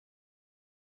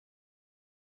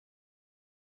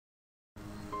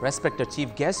respected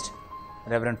chief guest,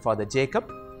 Reverend Father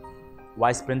Jacob,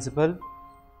 Vice Principal,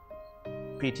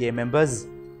 PTA members,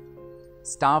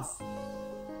 staff,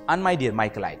 and my dear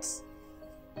Michaelites.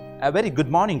 A very good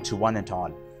morning to one and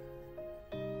all.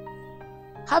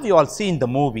 Have you all seen the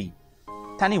movie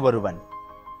Thani Varuvan,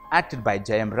 acted by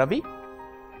Jayam Ravi?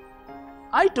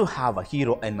 I too have a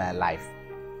hero in my life.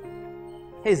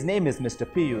 His name is Mr.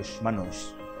 Piyush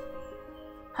Manoj.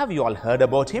 Have you all heard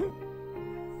about him?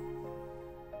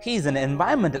 He is an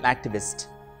environmental activist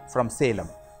from Salem.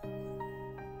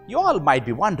 You all might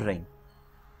be wondering,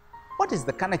 what is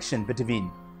the connection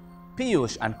between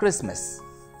Piyush and Christmas?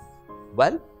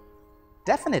 Well,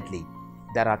 definitely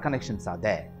there are connections are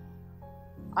there,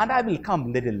 and I will come a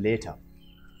little later.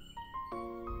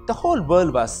 The whole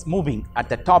world was moving at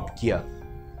the top gear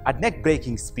at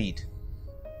neck-breaking speed.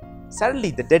 Suddenly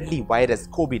the deadly virus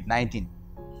COVID-19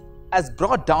 has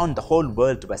brought down the whole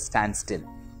world to a standstill.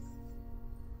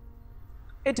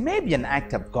 It may be an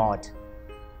act of God,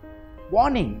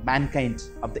 warning mankind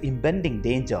of the impending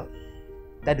danger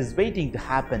that is waiting to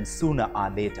happen sooner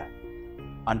or later.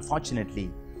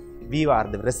 Unfortunately, we are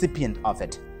the recipient of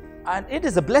it, and it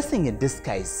is a blessing in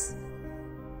disguise,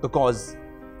 because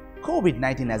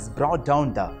COVID-19 has brought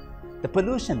down the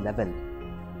pollution level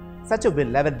such a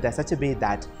way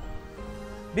that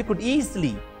we could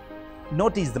easily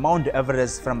notice the Mount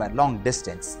Everest from a long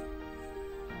distance.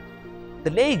 The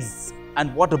lakes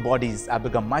and water bodies have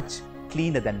become much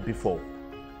cleaner than before.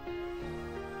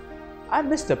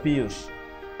 And Mr. Piyush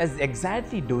is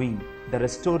exactly doing the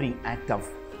restoring act of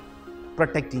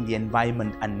protecting the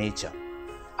environment and nature.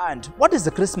 And what is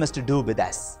the Christmas to do with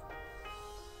us?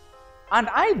 And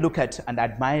I look at and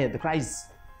admire the Christ's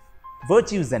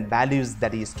virtues and values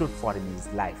that he stood for in his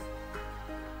life.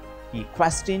 He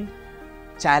questioned,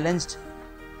 challenged,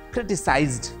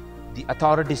 criticized the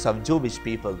authorities of Jewish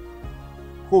people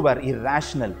who were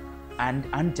irrational and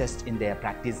unjust in their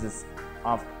practices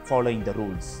of following the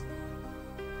rules.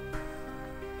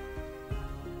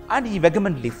 And he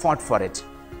vehemently fought for it.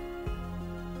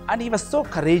 And he was so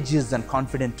courageous and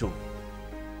confident to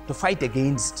fight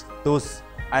against those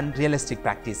unrealistic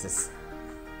practices.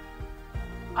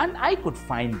 And I could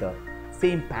find the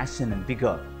same passion and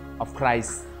vigor of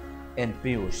Christ in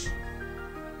Piyush,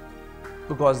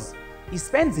 because he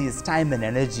spends his time and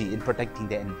energy in protecting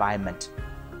the environment.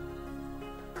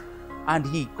 And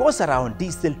he goes around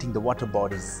desilting the water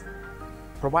bodies,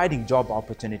 providing job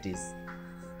opportunities,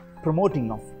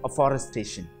 promoting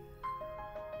afforestation.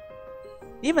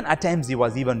 Even at times he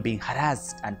was even being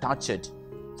harassed and tortured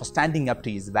for standing up to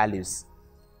his values.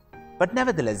 But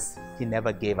nevertheless, he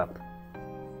never gave up.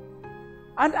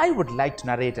 And I would like to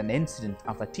narrate an incident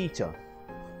of a teacher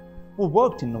who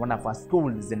worked in one of our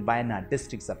schools in Wayanad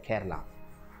districts of Kerala.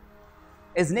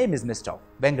 His name is Mr.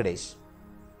 Venkatesh.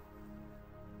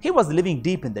 He was living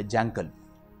deep in the jungle.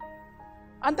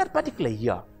 And that particular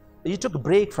year, he took a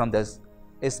break from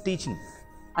his teaching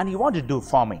and he wanted to do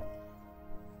farming.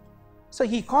 So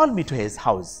he called me to his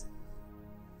house.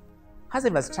 As I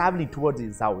was traveling towards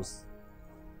his house,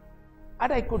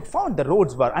 and I could find the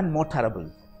roads were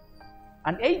unmotorable.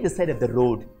 On either side of the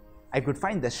road, I could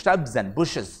find the shrubs and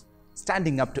bushes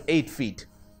standing up to 8 feet.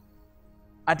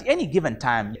 At any given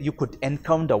time, you could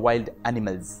encounter wild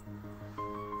animals.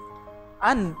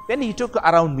 And when he took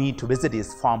around me to visit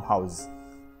his farmhouse,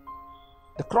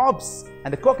 the crops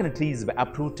and the coconut trees were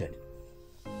uprooted.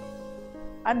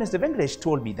 And Mr. Venkatesh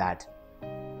told me that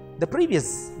the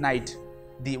previous night,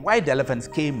 the wild elephants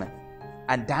came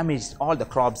and damaged all the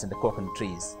crops and the coconut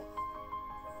trees.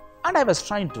 And I was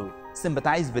trying to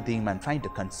sympathize with him and trying to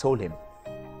console him.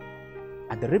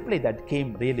 And the reply that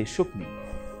came really shook me.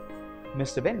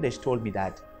 Mr. Venkatesh told me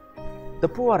that the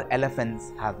poor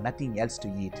elephants have nothing else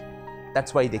to eat.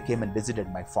 That's why they came and visited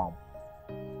my farm.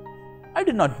 I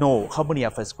do not know how many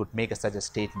of us could make such a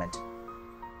statement.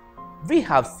 We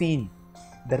have seen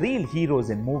the real heroes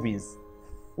in movies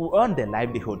who earn their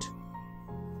livelihood.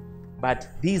 But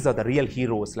these are the real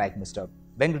heroes like Mr.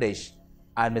 Venkatesh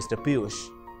and Mr. Piyush,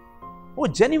 who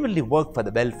genuinely work for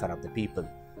the welfare of the people.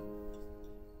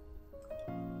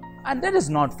 And let us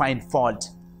not find fault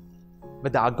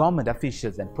with our government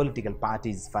officials and political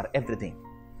parties for everything.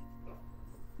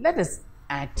 Let us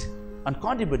act and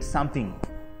contribute something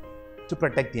to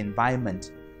protect the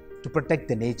environment, to protect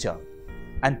the nature,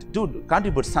 and to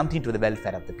contribute something to the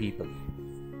welfare of the people.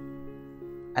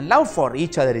 And love for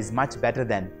each other is much better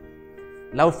than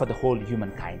love for the whole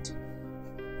humankind.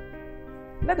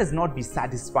 Let us not be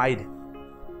satisfied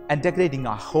and decorating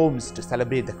our homes to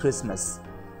celebrate the Christmas,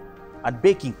 and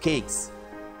baking cakes,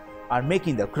 or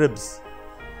making the cribs,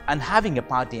 and having a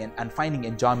party and finding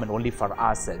enjoyment only for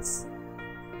ourselves.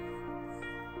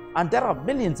 And there are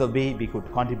millions of ways we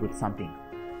could contribute something.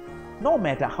 No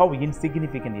matter how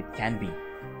insignificant it can be,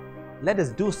 let us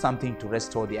do something to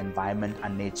restore the environment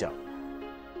and nature.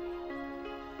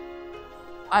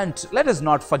 And let us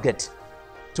not forget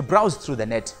to browse through the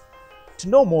net to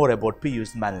know more about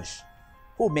Piyush Manush,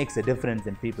 who makes a difference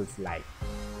in people's life.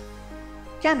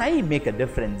 Can I make a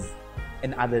difference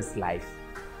in others' life?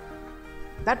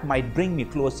 That might bring me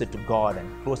closer to God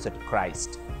and closer to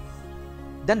Christ.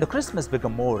 Then the Christmas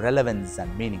become more relevant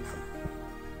and meaningful.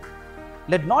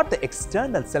 Let not the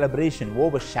external celebration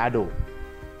overshadow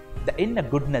the inner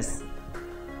goodness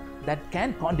that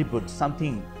can contribute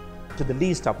something to the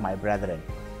least of my brethren.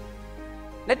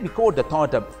 Let me quote the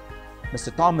thought of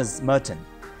Mr. Thomas Merton.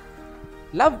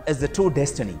 Love is the true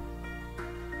destiny.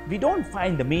 We don't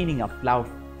find the meaning of love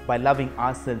by loving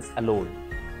ourselves alone.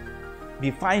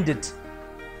 We find it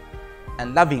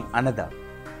in loving another.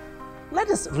 Let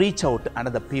us reach out to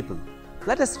other people.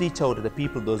 Let us reach out to the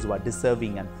people, those who are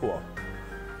deserving and poor.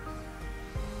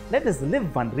 Let us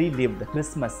live and relive the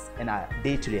Christmas in our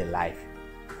day-to-day life.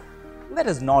 Let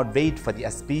us not wait for the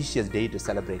auspicious day to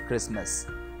celebrate Christmas.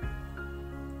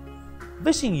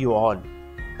 Wishing you all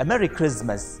a Merry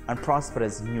Christmas and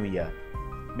prosperous New Year.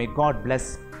 May God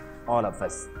bless all of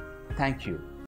us. Thank you.